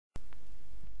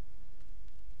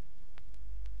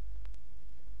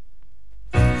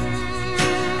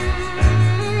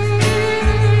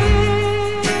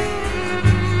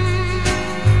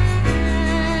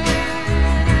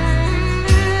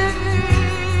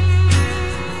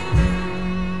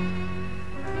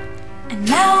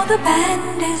the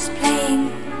band is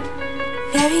playing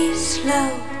very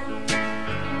slow,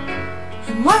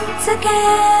 and once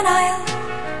again I'll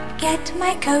get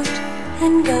my coat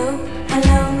and go a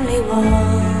lonely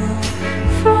wallflower,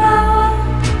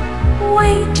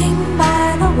 waiting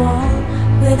by the wall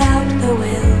without the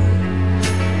will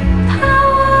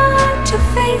power to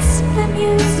face the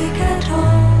music at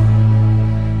all.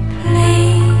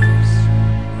 Please,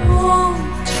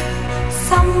 won't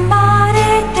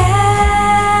somebody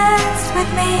dance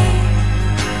with me?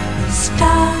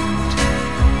 Start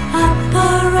up a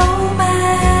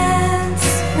romance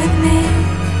with me.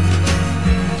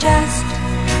 Just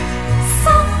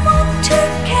someone to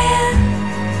care,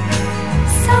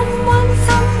 someone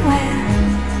somewhere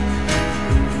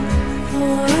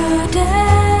for a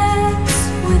dance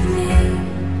with me.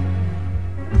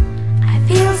 I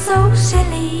feel so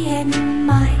silly in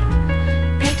my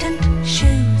patent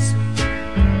shoes.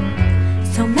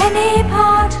 So many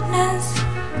partners,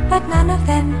 but none of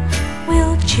them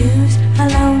will choose a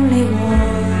lonely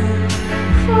wallflower,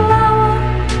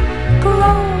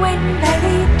 growing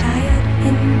very tired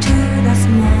into the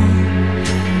small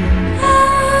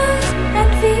earth and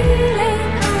feeling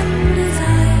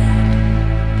undesired.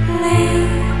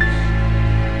 Please,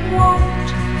 won't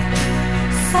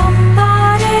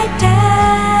somebody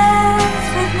dance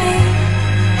with me?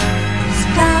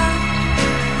 Start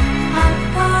up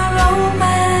a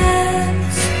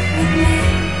romance with me.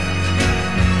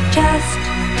 Just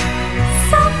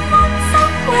someone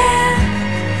somewhere,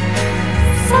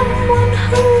 someone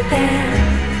who there.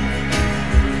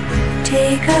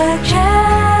 Take a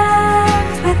chance.